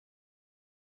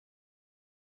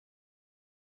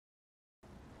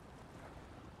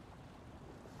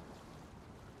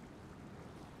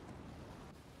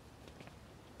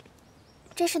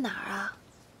这是哪儿啊？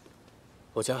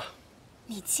我家。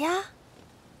你家？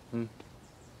嗯。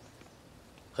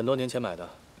很多年前买的，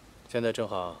现在正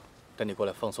好带你过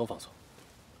来放松放松。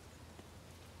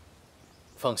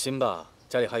放心吧，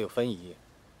家里还有芬姨。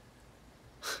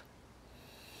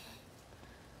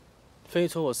芬姨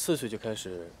从我4岁就开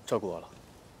始照顾我了，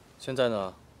现在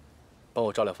呢，帮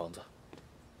我照料房子。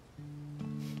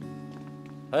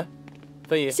哎，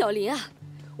芬姨。小林啊，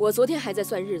我昨天还在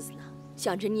算日子呢，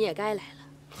想着你也该来了。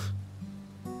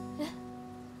哎，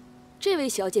这位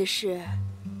小姐是？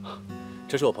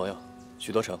这是我朋友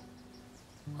许多成。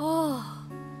哦，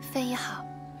芬姨好。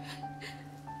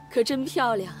可真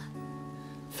漂亮啊！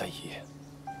芬姨，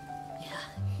呀，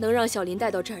能让小林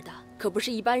带到这儿的可不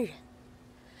是一般人。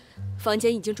房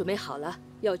间已经准备好了，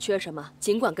要缺什么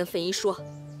尽管跟芬姨说。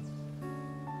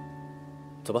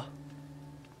走吧。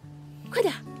快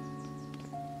点，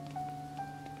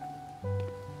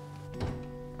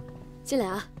进来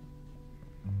啊！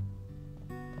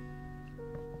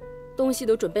东西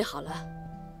都准备好了。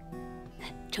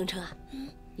哎，程程啊，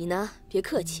你呢别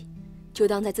客气，就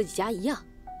当在自己家一样。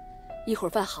一会儿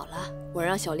饭好了，我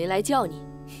让小林来叫你，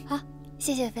啊！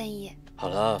谢谢芬姨。好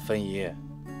了，芬姨，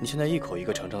你现在一口一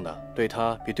个程程的，对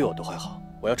他比对我都还好。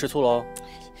我要吃醋喽。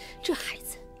这孩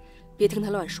子，别听他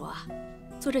乱说啊！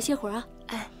坐这歇会儿啊。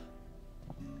哎，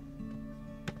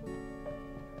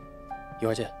一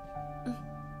会儿见。嗯。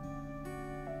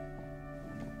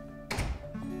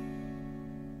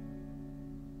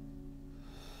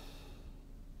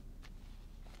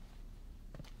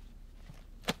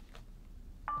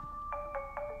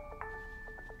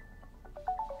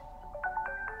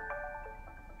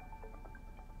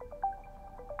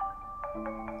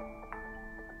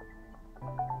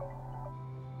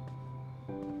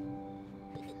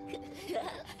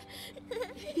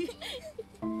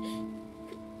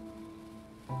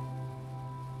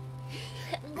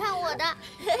你看我的。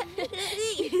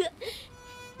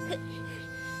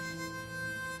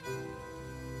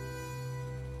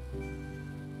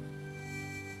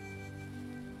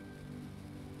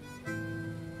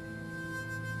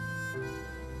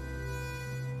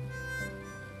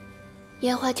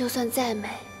烟花就算再美，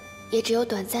也只有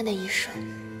短暂的一瞬。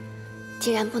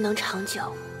既然不能长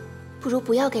久，不如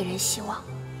不要给人希望。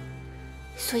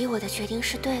所以我的决定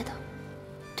是对的，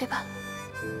对吧？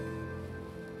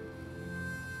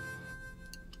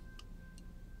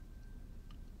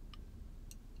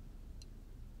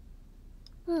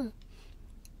嗯。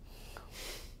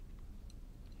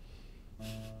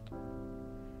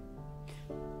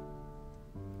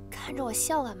看着我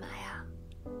笑干嘛呀？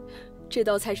这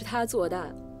道菜是他做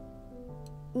的。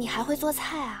你还会做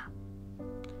菜啊？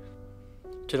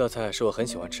这道菜是我很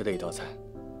喜欢吃的一道菜，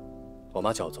我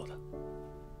妈教我做的。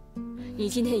你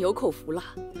今天有口福了，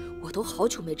我都好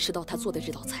久没吃到他做的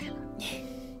这道菜了。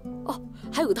哦，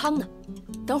还有个汤呢，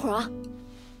等会儿啊。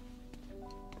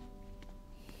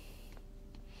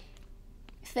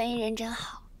芬姨人真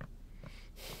好。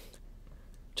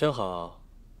真好，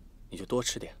你就多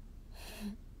吃点。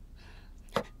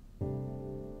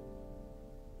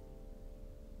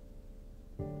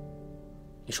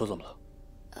你手怎么了？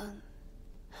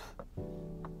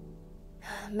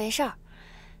没事儿，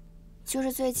就是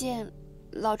最近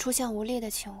老出现无力的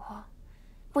情况，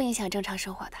不影响正常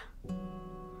生活的。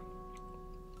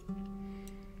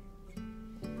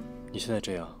你现在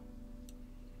这样，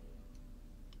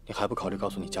你还不考虑告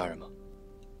诉你家人吗？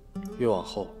越往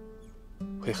后，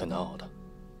会很难熬的。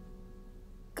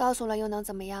告诉了又能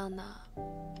怎么样呢？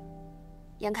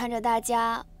眼看着大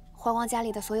家花光家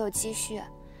里的所有积蓄，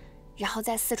然后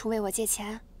再四处为我借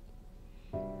钱。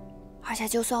而且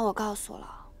就算我告诉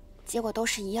了，结果都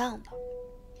是一样的。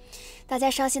大家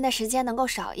伤心的时间能够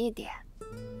少一点，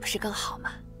不是更好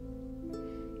吗？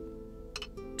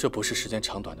这不是时间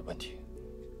长短的问题。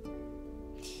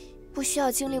不需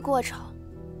要经历过程，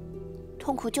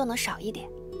痛苦就能少一点，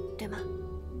对吗？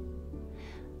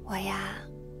我呀，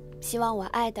希望我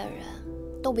爱的人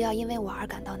都不要因为我而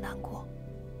感到难过。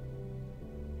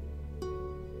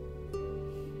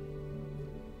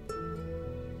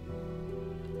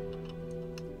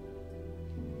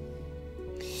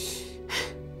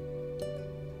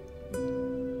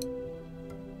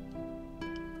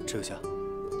吃个虾。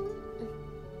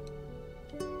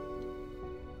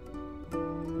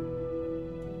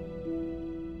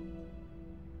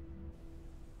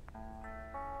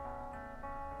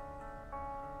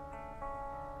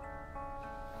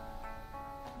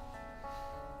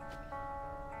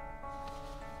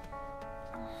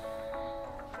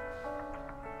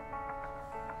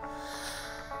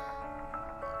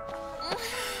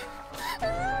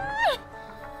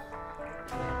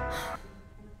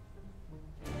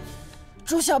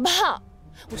朱小胖，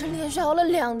我这连续熬了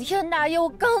2天大夜，我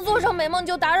刚做上美梦你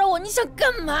就打扰我，你想干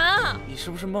嘛？你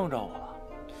是不是梦着我了？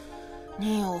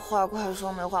你有话快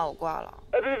说，没话我挂了。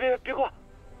哎，别挂！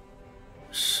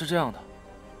是这样的，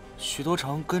许多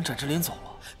成跟展志林走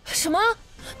了。什么？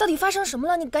到底发生什么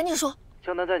了？你赶紧说。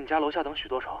江南在你家楼下等许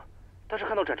多成，但是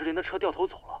看到展志林的车掉头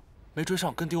走了，没追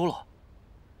上，跟丢了。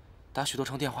打许多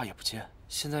成电话也不接，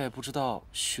现在也不知道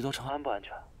许多成安不安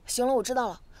全。行了，我知道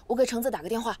了，我给橙子打个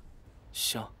电话。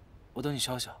行，我等你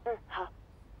消息。嗯，好。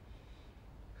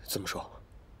怎么说？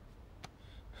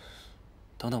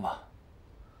等等吧。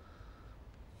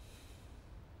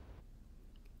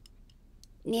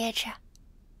你也吃。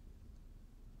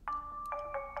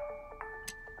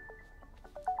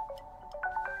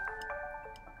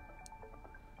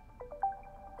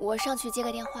我上去接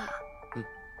个电话。嗯。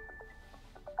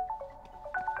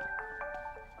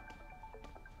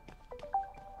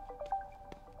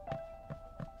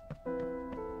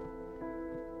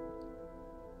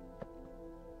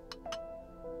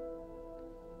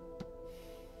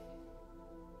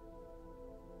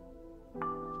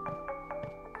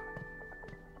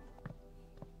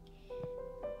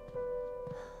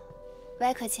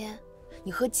喂，可亲，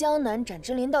你和江南、展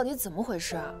之琳到底怎么回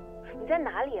事啊？你在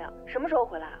哪里啊？什么时候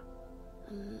回来啊？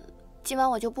今晚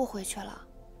我就不回去了，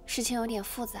事情有点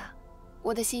复杂，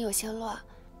我的心有些乱，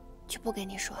就不跟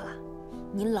你说了。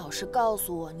你老实告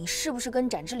诉我，你是不是跟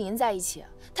展之琳在一起？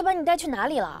他把你带去哪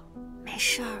里了？没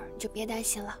事儿，你就别担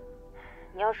心了。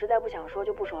你要实在不想说，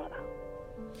就不说了吧。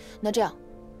那这样，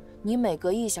你每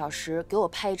隔1小时给我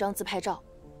拍一张自拍照，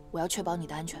我要确保你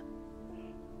的安全。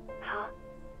好。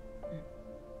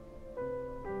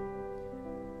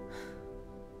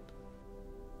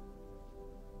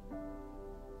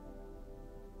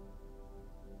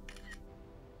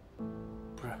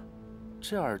不是，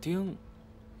这耳钉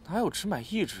哪有只买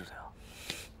1只的呀？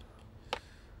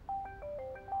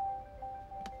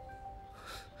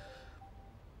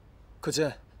可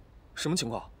亲，什么情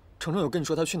况？程程有跟你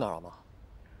说他去哪儿了吗？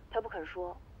他不肯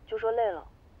说，就说累了。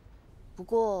不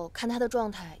过看他的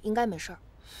状态，应该没事儿。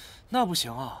那不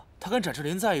行啊，他跟展志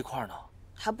林在一块儿呢。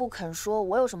他不肯说，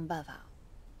我有什么办法？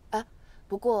哎，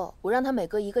不过我让他每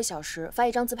隔1个小时发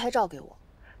一张自拍照给我，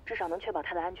至少能确保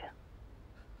他的安全。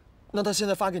那他现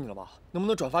在发给你了吗？能不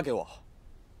能转发给我？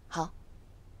好。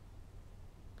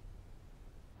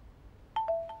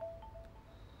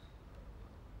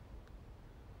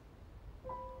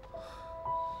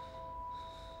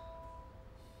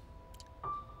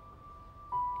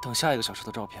等下1个小时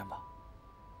的照片吧。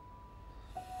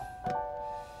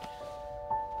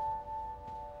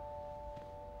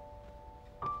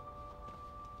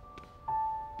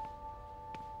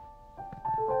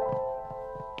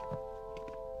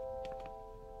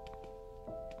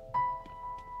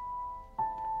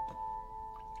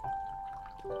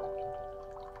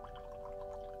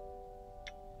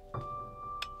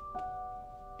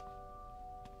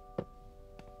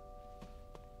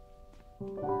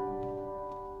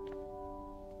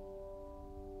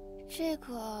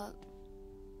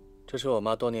这是我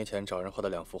妈多年前找人画的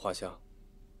2幅画像，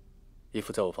一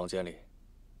幅在我房间里，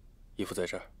一幅在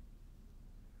这儿。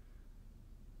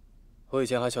我以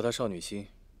前还笑她少女心，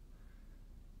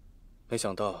没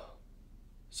想到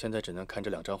现在只能看这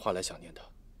2张画来想念她。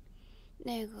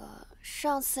那个，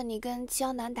上次你跟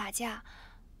江南打架，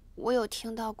我有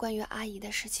听到关于阿姨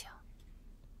的事情。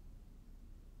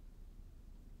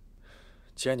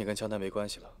既然你跟江南没关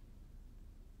系了，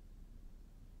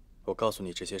我告诉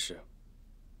你这些事，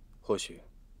或许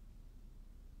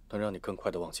能让你更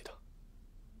快地忘记他。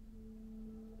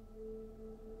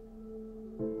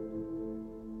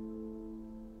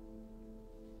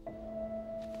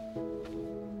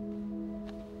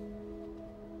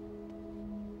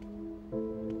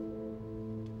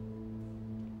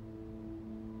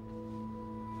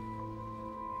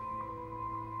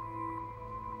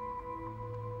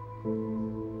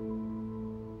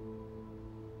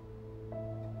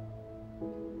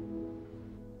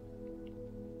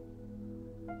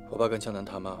我爸跟江南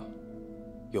他妈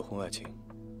有婚外情，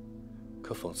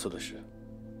可讽刺的是，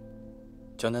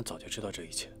江南早就知道这一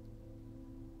切，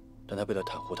但他为了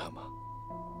袒护他妈，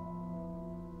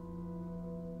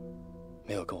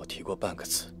没有跟我提过半个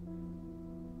字。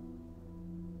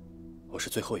我是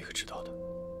最后一个知道的。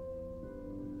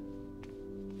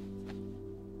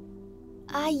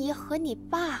阿姨和你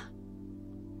爸？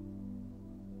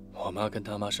我妈跟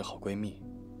他妈是好闺蜜。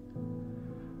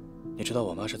你知道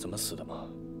我妈是怎么死的吗？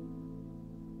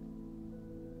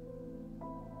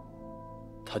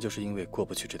她就是因为过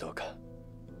不去这道坎，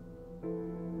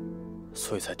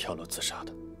所以才跳楼自杀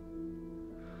的。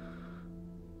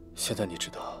现在你知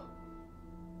道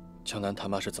江南他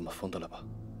妈是怎么疯的了吧？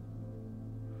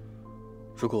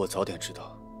如果我早点知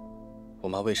道，我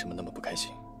妈为什么那么不开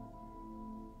心，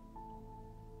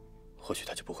或许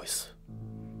她就不会死。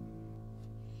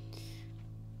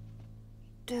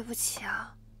对不起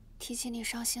啊，提起你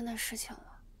伤心的事情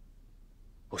了。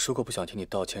我说过不想听你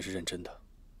道歉是认真的，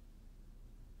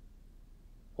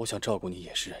我想照顾你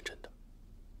也是认真的。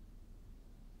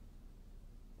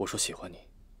我说喜欢你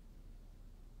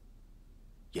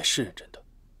也是认真的。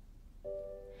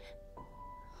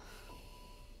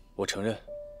我承认，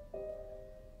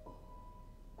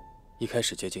一开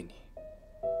始接近你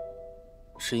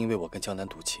是因为我跟江南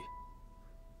赌气，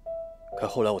可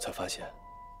后来我才发现，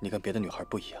你跟别的女孩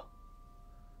不一样。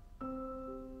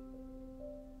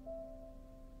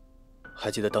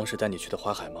还记得当时带你去的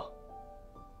花海吗？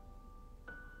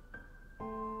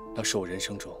那是我人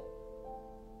生中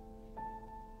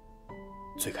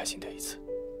最开心的一次。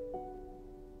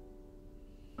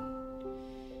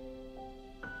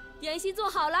点心做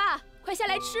好了，快下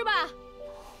来吃吧。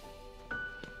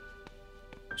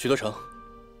许多成，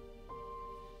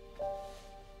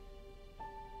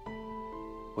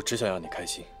我只想让你开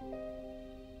心。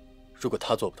如果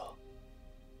他做不到，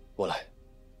我来。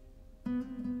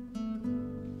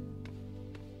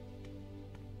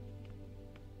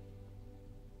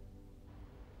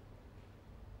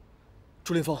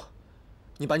朱林峰，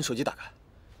你把你手机打开。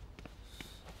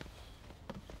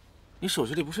你手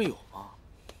机里不是有吗？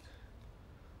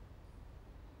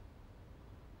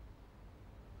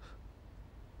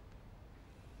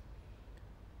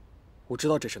我知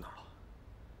道这是哪儿了，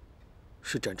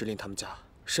是展志林他们家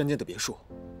山间的别墅。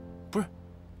不是，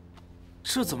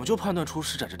这怎么就判断出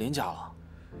是展志林家了？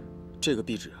这个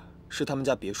壁纸是他们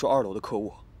家别墅2楼的客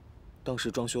卧，当时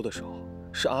装修的时候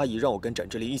是阿姨让我跟展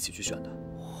志林一起去选的。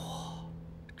哇，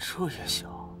这也行，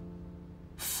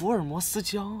福尔摩斯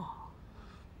江啊！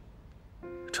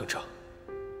程程，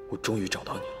我终于找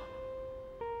到你了。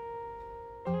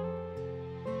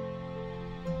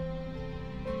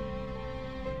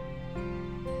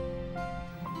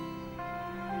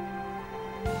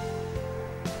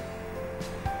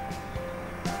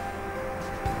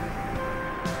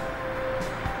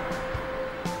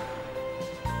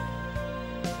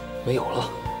没有了，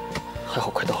还好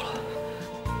快到了。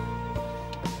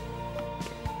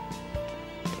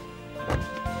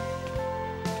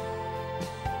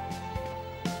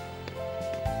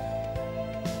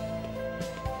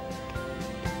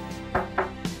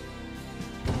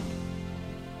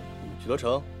许多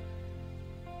成，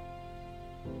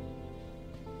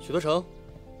许多成，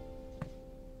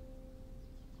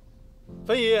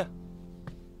芬姨。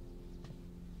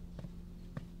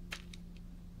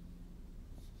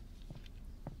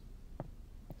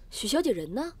许小姐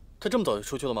人呢？她这么早就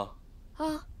出去了吗？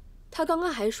啊，她刚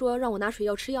刚还说让我拿水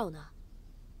药吃药呢。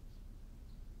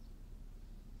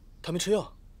她没吃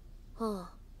药。哦，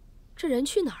这人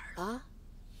去哪儿了？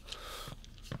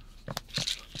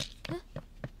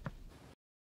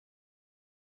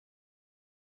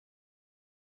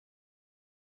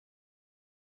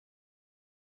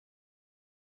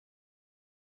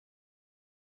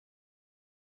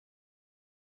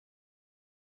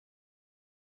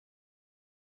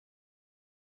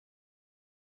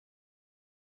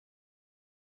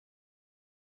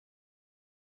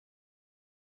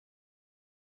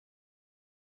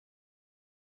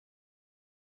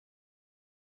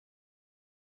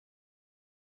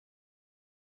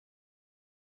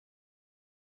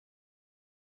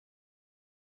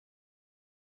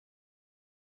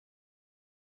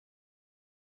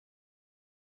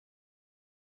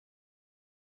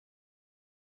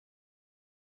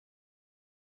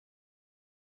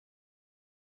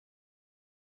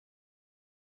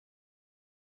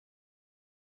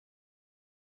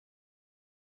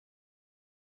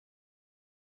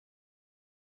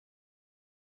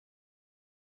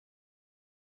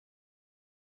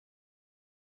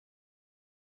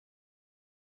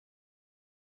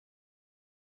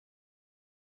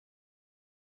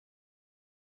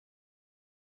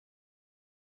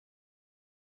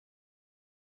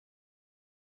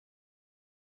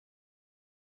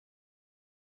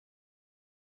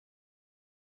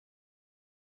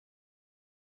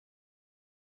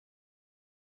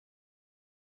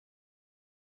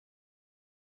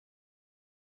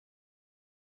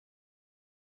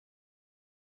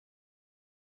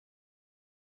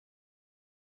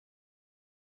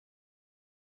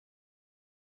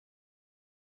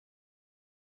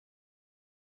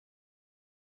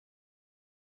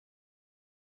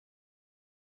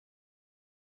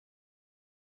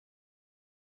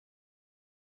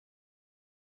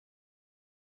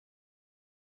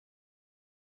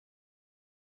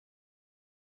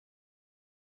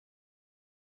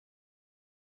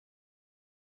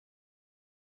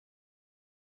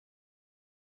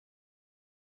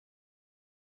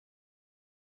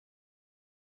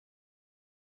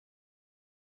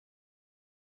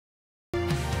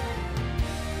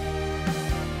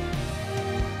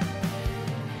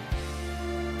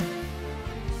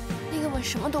算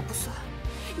什么都不算。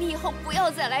你以后不要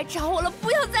再来找我了，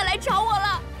不要再来找我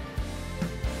了。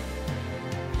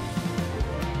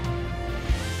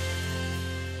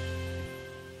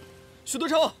许德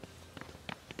成，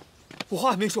我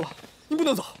话还没说完，你不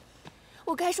能走。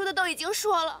我该说的都已经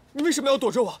说了。你为什么要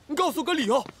躲着我？你告诉我个理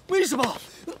由，为什么？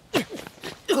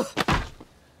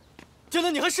江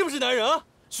南，你还是不是男人啊？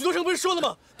许多成不是说了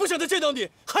吗？不想再见到你，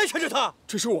还缠着他。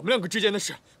这是我们两个之间的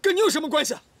事，跟你有什么关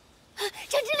系？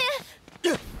陈之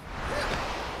琳，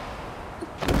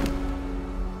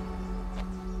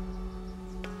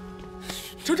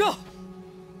程程，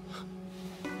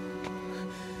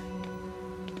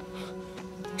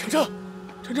程程，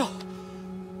程程，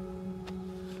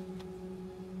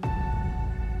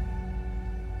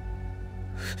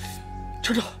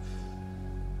程程。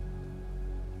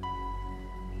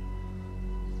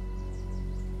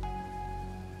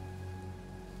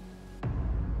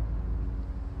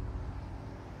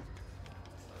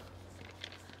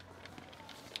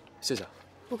谢谢。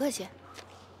不客气。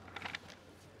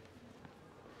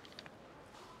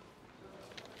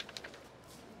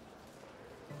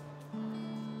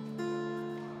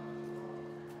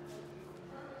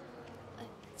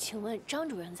请问张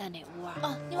主任在哪屋啊？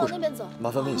哦，你往那边走。麻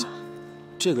烦问一下，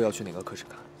这个要去哪个科室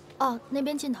看？哦，那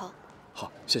边尽头。好，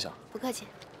谢谢啊。不客气。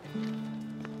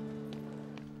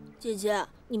姐姐，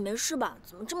你没事吧？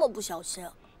怎么这么不小心？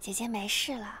姐姐没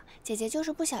事了，姐姐就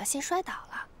是不小心摔倒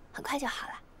了，很快就好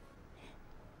了。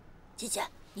姐姐，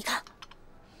你看，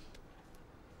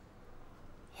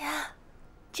呀，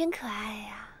真可爱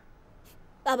呀！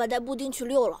爸爸带布丁去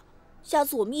遛了，下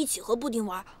次我们一起和布丁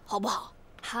玩，好不好？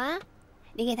好啊，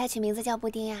你给他取名字叫布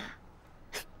丁啊，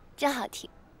真好听。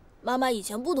妈妈以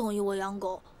前不同意我养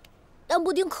狗，但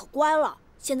布丁可乖了，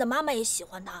现在妈妈也喜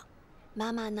欢它。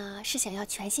妈妈呢是想要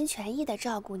全心全意的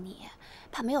照顾你，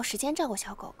怕没有时间照顾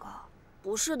小狗狗。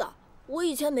不是的，我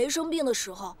以前没生病的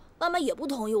时候，妈妈也不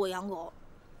同意我养狗。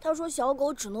她说小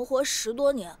狗只能活10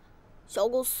多年，小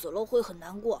狗死了会很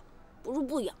难过，不如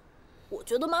不养。我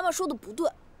觉得妈妈说的不对。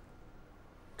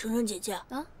程程姐姐，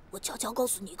我悄悄告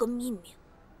诉你一个秘密。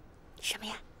什么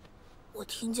呀？我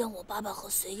听见我爸爸和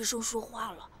隋医生说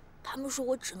话了，他们说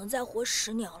我只能再活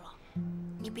10年了。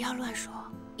你不要乱说，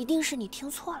一定是你听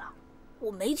错了。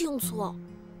我没听错，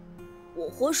我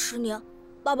活10年，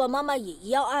爸爸妈妈也一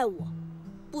样爱我。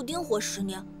布丁活10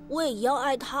年，我也一样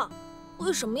爱他。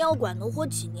为什么要管能活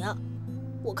几年？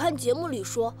我看节目里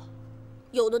说，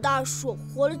有的大树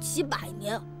活了几百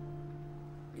年，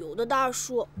有的大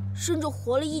树甚至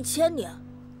活了1000年，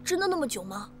真的那么久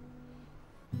吗？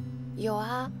有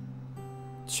啊，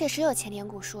确实有千年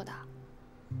古树的。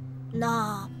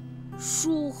那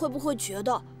树会不会觉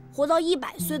得活到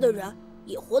100岁的人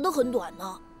也活得很短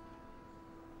呢？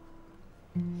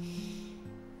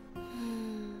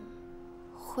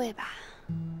会吧。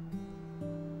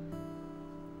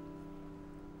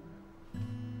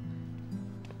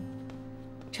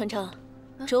程程，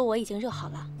粥我已经热好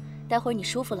了，待会儿你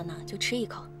舒服了呢，就吃一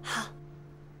口。好。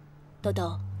豆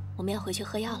豆，我们要回去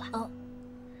喝药了。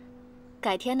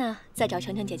改天呢，再找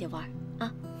程程姐姐玩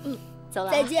啊。走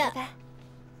了。再见。拜拜。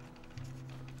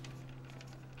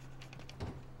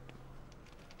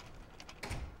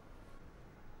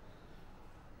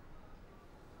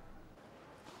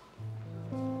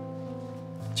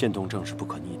渐冻症是不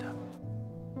可逆的，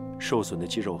受损的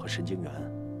肌肉和神经元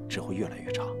只会越来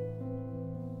越差，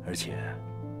而且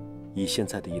以现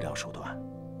在的医疗手段，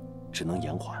只能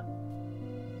延缓，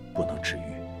不能治愈。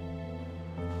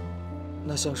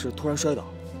那像是突然摔倒，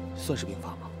算是病发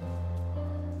吗？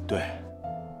对，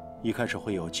一开始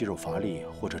会有肌肉乏力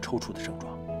或者抽搐的症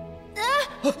状。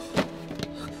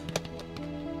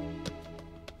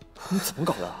你怎么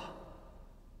搞的啊？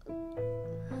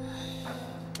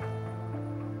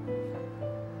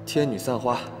天女散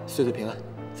花，岁岁平安，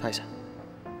擦一下。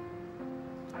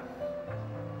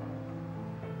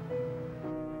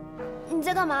你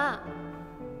在干嘛？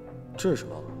这是什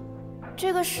么？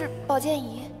这个是保健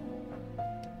仪。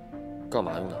干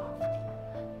嘛用的？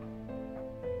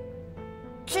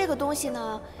这个东西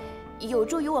呢，有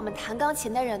助于我们弹钢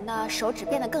琴的人呢手指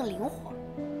变得更灵活。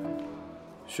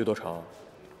徐多成，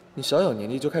你小小年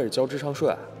纪就开始教智商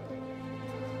税？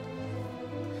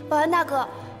保安大哥，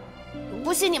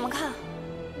不信你们看。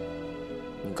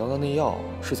你刚刚那药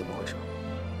是怎么回事？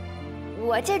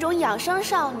我这种养生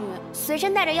少女随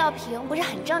身带着药瓶，不是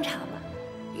很正常吗？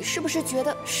你是不是觉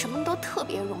得什么都特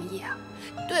别容易啊？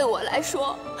对我来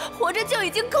说，活着就已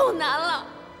经够难了。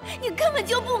你根本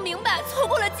就不明白，错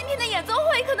过了今天的演奏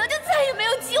会，可能就再也没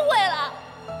有机会了。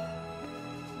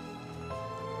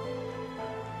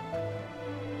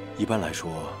一般来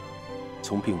说，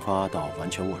从病发到完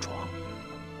全卧床，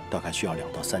大概需要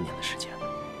2到3年的时间，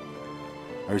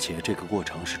而且这个过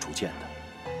程是逐渐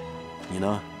的。你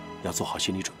呢，要做好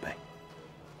心理准备。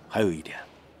还有一点，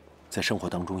在生活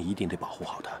当中一定得保护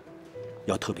好他，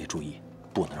要特别注意，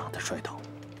不能让他摔倒。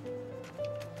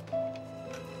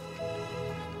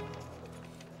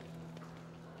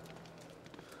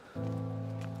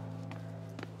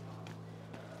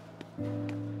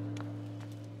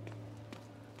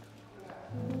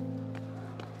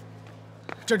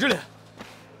展之琳，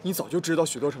你早就知道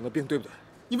许多成的病，对不对？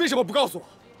你为什么不告诉我？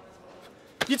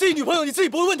你自己女朋友，你自己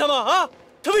不会问她吗？啊，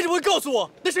她为什么会告诉我？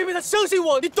那是因为她相信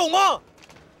我，你懂吗？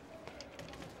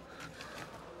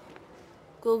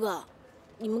哥哥，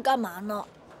你们干嘛呢？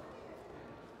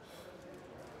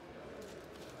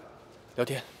聊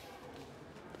天。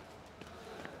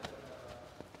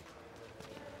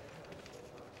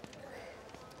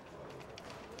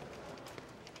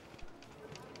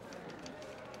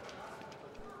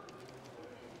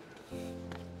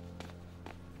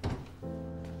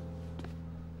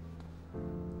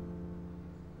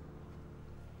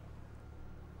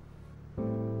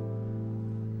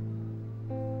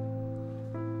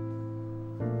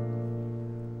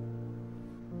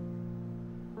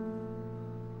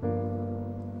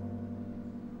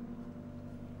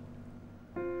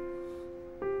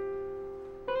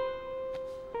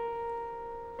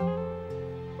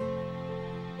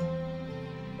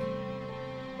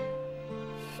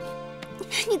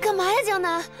你干嘛呀，江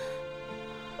南？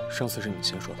上次是你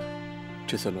先说的，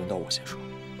这次轮到我先说。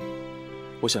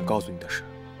我想告诉你的是，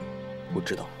我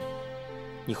知道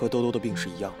你和兜兜的病是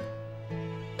一样的，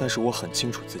但是我很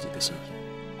清楚自己的心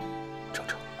意。程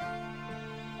程，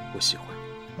我喜欢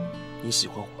你，你喜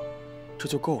欢我，这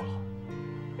就够了。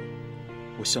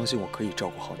我相信我可以照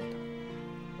顾好你的，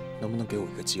能不能给我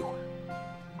一个机会，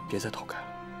别再逃开了，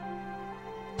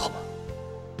好吗？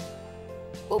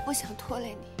我不想拖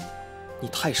累你。你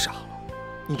太傻了，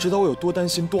你知道我有多担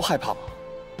心、多害怕吗？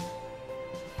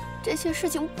这些事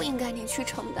情不应该你去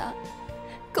承担，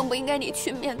更不应该你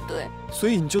去面对。所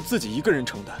以你就自己一个人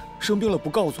承担，生病了不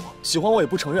告诉我，喜欢我也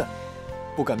不承认，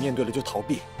不敢面对了就逃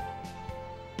避。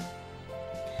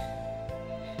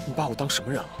你把我当什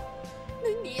么人了？那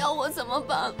你要我怎么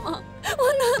办吗？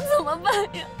我能怎么办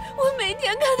呀？我每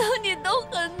天看到你都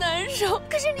很难受，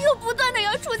可是你又不断的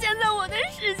要出现在我的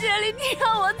世界里，你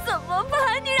让我怎么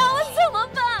办？你让我怎么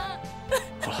办？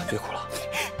好了，别哭了，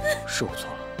是我错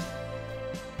了，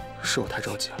是我太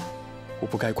着急了，我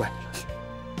不该怪你。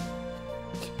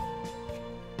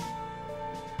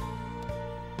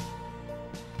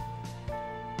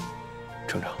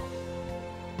程程，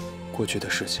过去的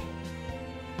事情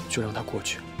就让它过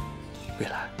去，未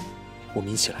来我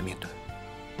们一起来面对，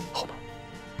好吗？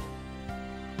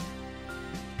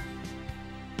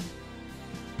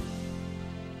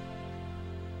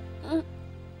嗯。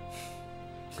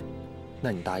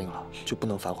那你答应了，就不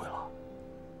能反悔了。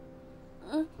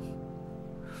嗯。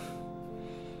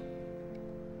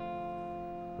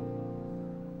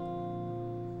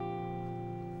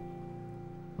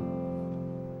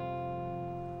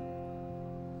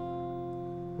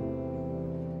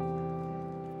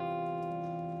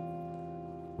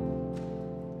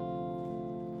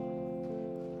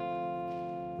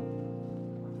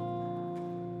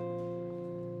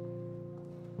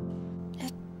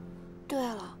对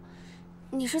了，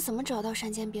你是怎么找到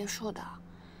山间别墅的？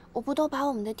我不都把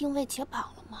我们的定位解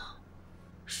绑了吗？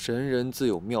神人自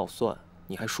有妙算，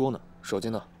你还说呢？手机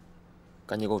呢？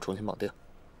赶紧给我重新绑定。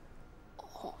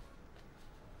哦。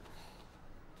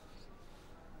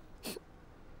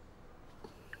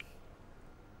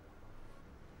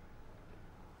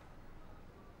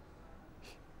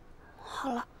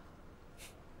好了。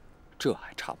这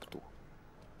还差不多。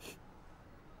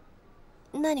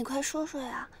那你快说说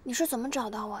呀，你是怎么找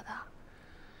到我的？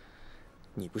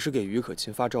你不是给于可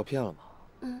亲发照片了吗？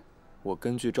嗯。我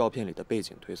根据照片里的背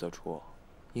景推测出，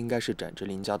应该是展之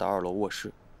琳家的2楼卧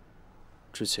室。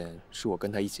之前是我跟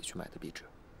她一起去买的壁纸。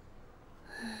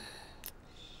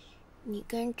你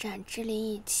跟展之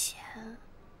琳以前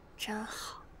真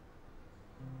好。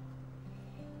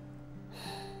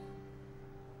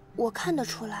我看得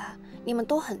出来，你们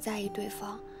都很在意对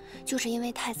方，就是因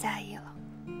为太在意了，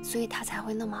所以他才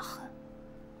会那么狠。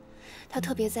他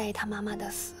特别在意他妈妈的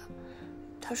死，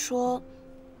他说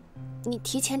你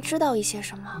提前知道一些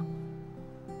什么，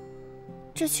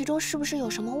这其中是不是有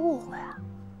什么误会啊？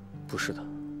不是的，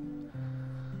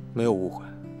没有误会。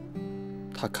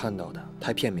他看到的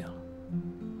太片面了，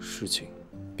事情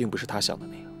并不是他想的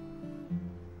那样。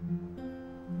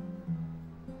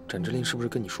展之琳是不是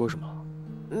跟你说什么了？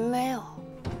没有。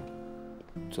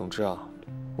总之啊，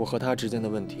我和他之间的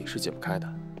问题是解不开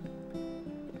的。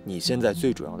你现在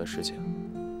最主要的事情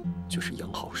就是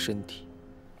养好身体。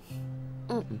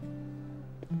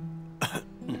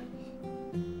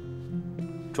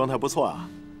状态不错啊，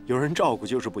有人照顾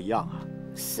就是不一样啊。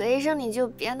随生你就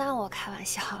别拿我开玩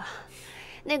笑了。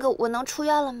那个，我能出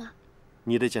院了吗？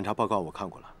你的检查报告我看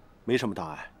过了，没什么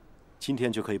大碍，今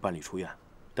天就可以办理出院。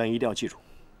但一定要记住，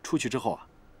出去之后啊，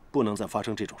不能再发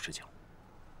生这种事情。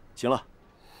行了，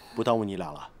不耽误你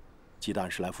俩了，记得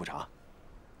按时来复查。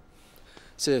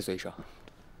谢谢随医生，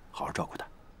好好照顾他。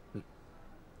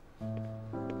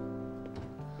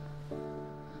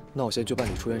那我先去办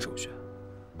理出院手续，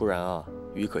不然啊，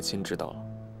于可亲知道了，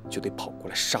就得跑过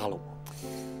来杀了我。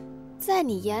在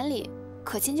你眼里，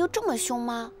可亲就这么凶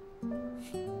吗？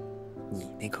你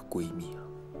那个闺蜜啊，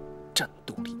战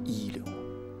斗力一流。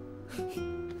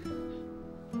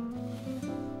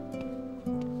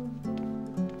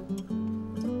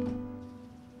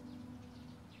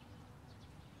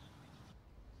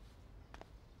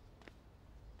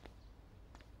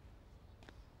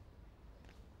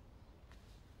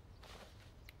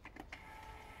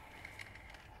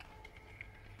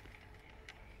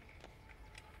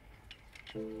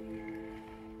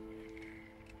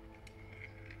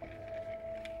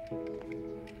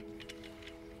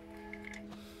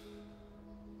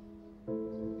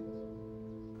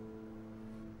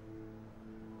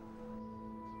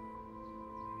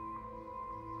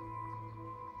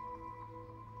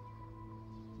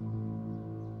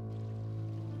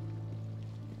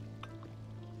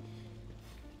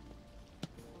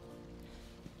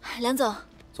梁总，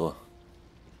坐。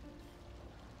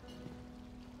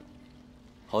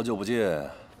好久不见，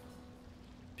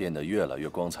变得越来越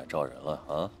光彩照人了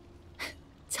啊！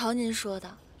瞧您说的，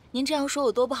您这样说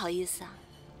我多不好意思啊。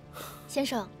先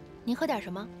生，您喝点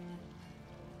什么？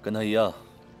跟他一样。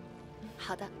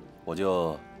好的。我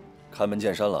就开门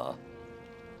见山了啊！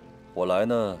我来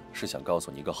呢是想告诉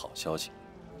你一个好消息，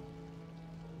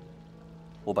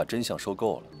我把真相收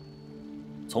购了，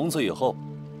从此以后，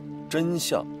真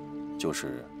相就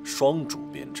是双主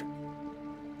编制。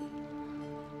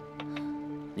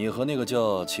你和那个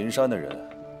叫秦山的人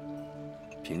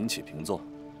平起平坐。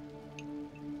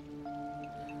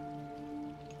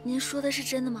您说的是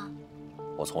真的吗？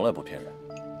我从来不骗人，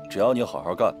只要你好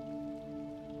好干，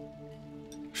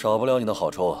少不了你的好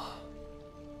处。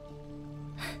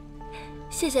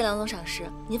谢谢梁总赏识，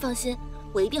您放心，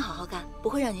我一定好好干，不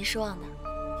会让您失望的。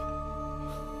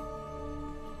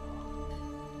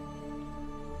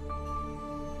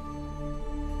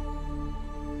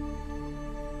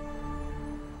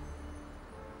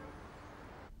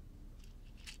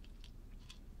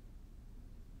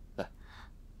来，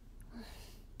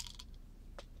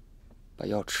把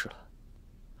药吃了。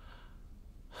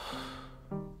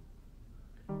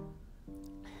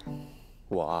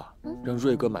我啊，让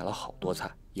瑞哥买了好多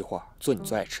菜，一会儿做你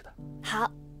最爱吃的。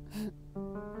好。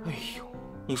哎呦，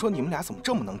你说你们俩怎么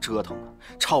这么能折腾呢？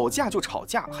吵架就吵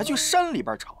架，还去山里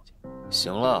边吵去。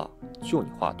行了，就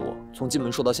你话多，从进门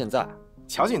说到现在。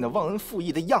瞧见你那忘恩负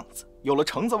义的样子，有了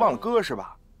橙子忘了哥是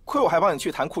吧？亏我还帮你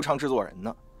去谈哭唱制作人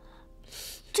呢。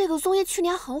这个综艺去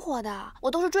年很火的，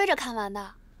我都是追着看完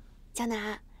的。江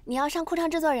南，你要上哭唱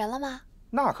制作人了吗？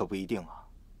那可不一定啊。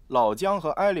老姜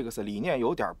和 Alex 理念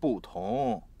有点不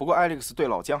同，不过 Alex 对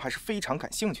老姜还是非常感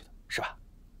兴趣的，是吧？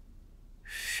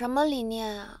什么理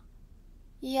念啊？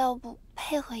要不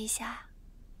配合一下？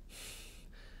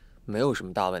没有什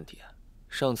么大问题。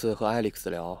上次和 Alex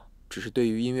聊，只是对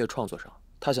于音乐创作上，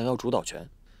他想要主导权。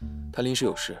他临时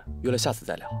有事，约了下次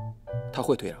再聊。他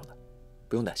会退让的，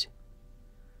不用担心。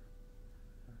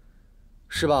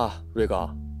是吧，瑞哥？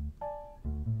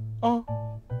啊，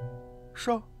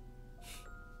是啊。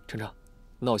程程，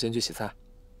那我先去洗菜。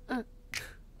嗯。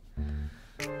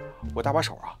我搭把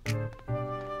手啊。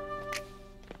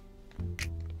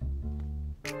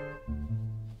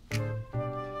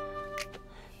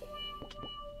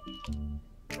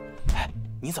哎，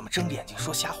你怎么睁着眼睛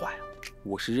说瞎话呀？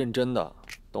我是认真的。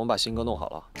等我把新歌弄好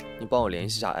了，你帮我联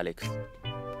系一下 Alex。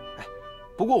哎，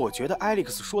不过我觉得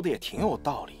Alex 说的也挺有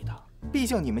道理的。毕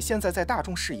竟你们现在在大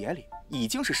众视野里已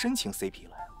经是深情 CP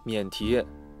了呀。免提。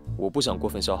我不想过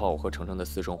分消耗我和程程的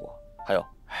私生活，还有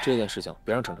这件事情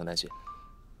别让程程担心。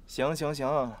行行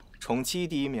行，宠妻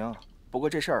第一名。不过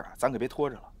这事儿啊，咱可别拖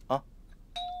着了啊。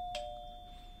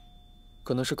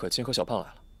可能是可亲和小胖来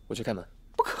了，我去开门。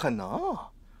不可能，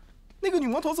那个女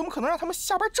魔头怎么可能让他们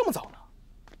下班这么早呢？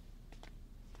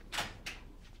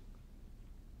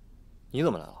你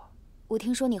怎么来了？我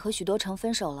听说你和许多成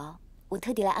分手了，我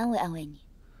特地来安慰安慰你。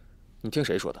你听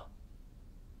谁说的？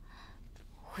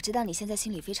我知道你现在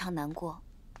心里非常难过，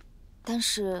但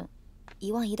是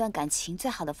遗忘一段感情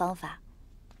最好的方法，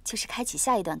就是开启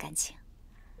下一段感情。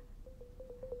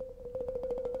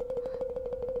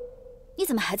你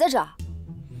怎么还在这儿？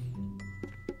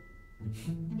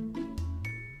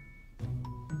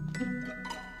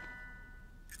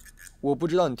我不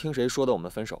知道你听谁说的我们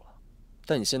分手了，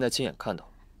但你现在亲眼看到，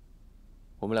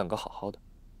我们两个好好的。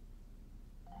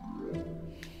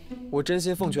我真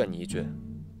心奉劝你一句，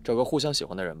找个互相喜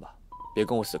欢的人吧，别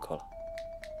跟我死磕了。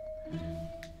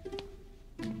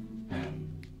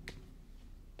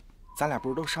咱俩不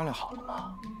是都商量好了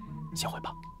吗？先回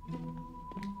吧。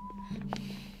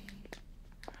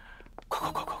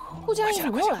快！顾佳怡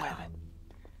怎么又来了？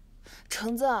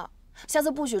橙子，下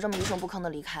次不许这么一声不吭的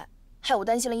离开，害我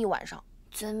担心了一晚上。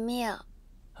遵命。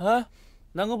哎，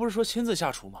南哥不是说亲自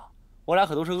下厨吗？我俩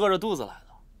可都是饿着肚子来的。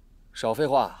少废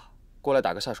话，过来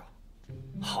打个下手。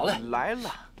好嘞，来了。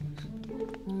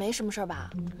你没什么事吧？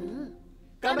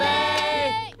干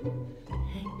杯！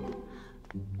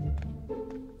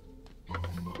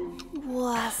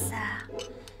哇塞，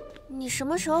你什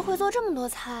么时候会做这么多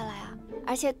菜了呀？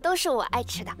而且都是我爱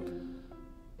吃的。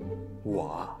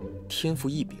我天赋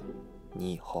异禀，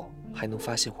你以后还能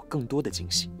发现我更多的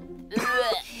惊喜。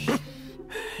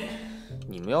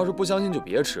你们要是不相信就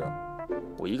别吃，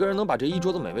我一个人能把这一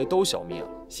桌子美味都消灭了。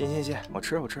行，我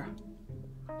吃。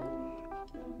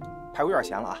排骨有点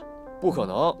咸了啊。不可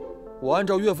能，我按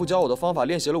照岳父教我的方法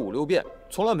练习了5、6遍，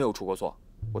从来没有出过错。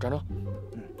我尝尝。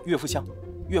岳父香，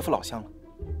岳父老香了。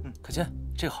可亲，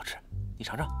这个好吃，你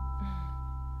尝尝。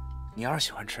你要是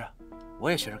喜欢吃，我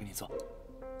也学着给你做。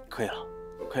可以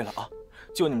了啊！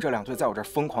就你们这2对在我这儿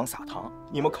疯狂撒糖，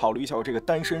你们考虑一下我这个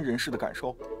单身人士的感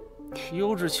受。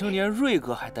优质青年瑞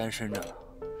哥还单身着呢，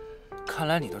看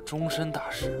来你的终身大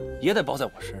事也得包在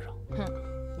我身上。哼，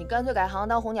你干脆改行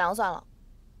当红娘算了。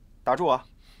打住啊！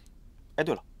哎，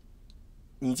对了，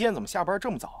你今天怎么下班这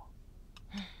么早？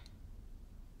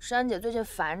珊姐最近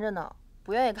烦着呢，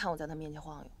不愿意看我在她面前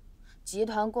晃悠。集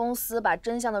团公司把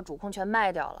真相的主控权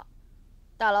卖掉了，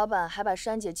大老板还把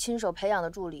珊姐亲手培养的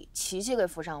助理琪琪给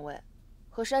扶上位，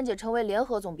和珊姐成为联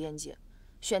合总编辑。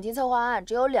选题策划案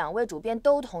只有2位主编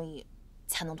都同意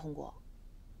才能通过。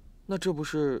那这不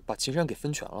是把秦山给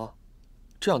分权了？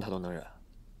这样他都能忍？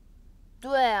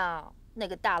对啊，那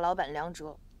个大老板梁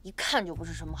哲一看就不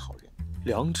是什么好人。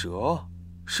梁哲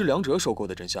是梁哲收购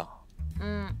的真相。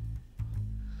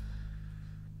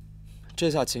这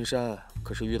下秦山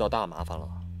可是遇到大麻烦了。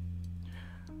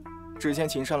之前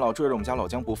秦山老追着我们家老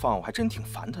姜不放，我还真挺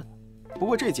烦他的。不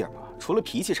过这姐们除了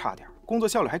脾气差点，工作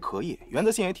效率还可以，原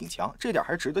则性也挺强，这点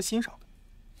还是值得欣赏的。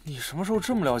你什么时候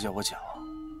这么了解我姐了？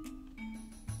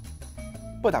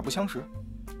不打不相识。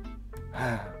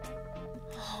哎，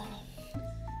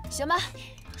行吧，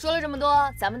说了这么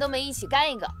多，咱们都没一起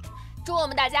干一个，祝我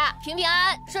们大家平平安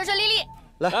安、顺顺利利。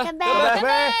来，干杯！干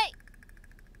杯！